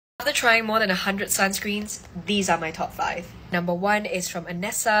After trying more than 100 sunscreens, these are my top 5. Number 1 is from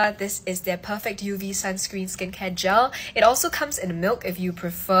Anessa. This is their Perfect UV Sunscreen Skincare Gel. It also comes in milk if you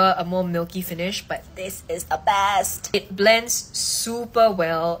prefer a more milky finish, but this is the best. It blends super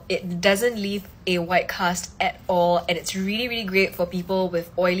well. It doesn't leave a white cast at all, and it's really great for people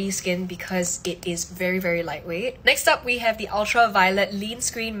with oily skin because it is very lightweight. Next up, we have the Ultraviolet Lean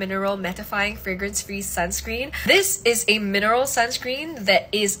Screen Mineral Mattifying Fragrance-Free Sunscreen. This is a mineral sunscreen that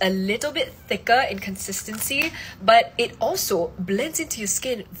is a little bit thicker in consistency, but it also blends into your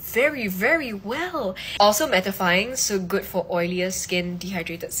skin very well. Also mattifying, so good for oilier skin,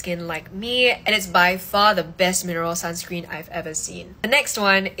 dehydrated skin like me, and it's by far the best mineral sunscreen I've ever seen. The next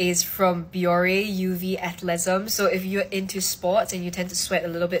one is from Biore UV Athleism. So if you're into sports and you tend to sweat a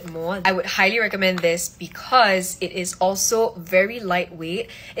little bit more, I would highly recommend this because it is also very lightweight.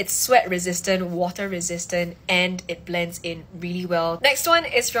 It's sweat resistant, water resistant, and it blends in really well. Next one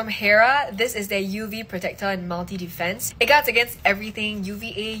is from Hera. This is their UV Protector and Multi Defense. It guards against everything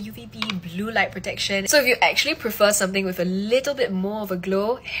UVA, UVB, blue light protection. So if you actually prefer something with a little bit more of a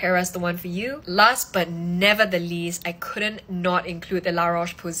glow, Hera's the one for you. Last but never the least, I couldn't not include the La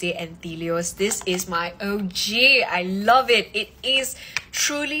Roche-Posay and Thelios. This is my OG. I love it. It is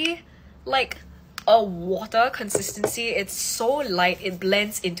truly like a water consistency. It's so light, it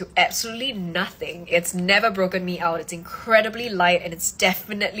blends into absolutely nothing. It's never broken me out. It's incredibly light, and it's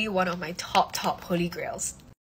definitely one of my top holy grails.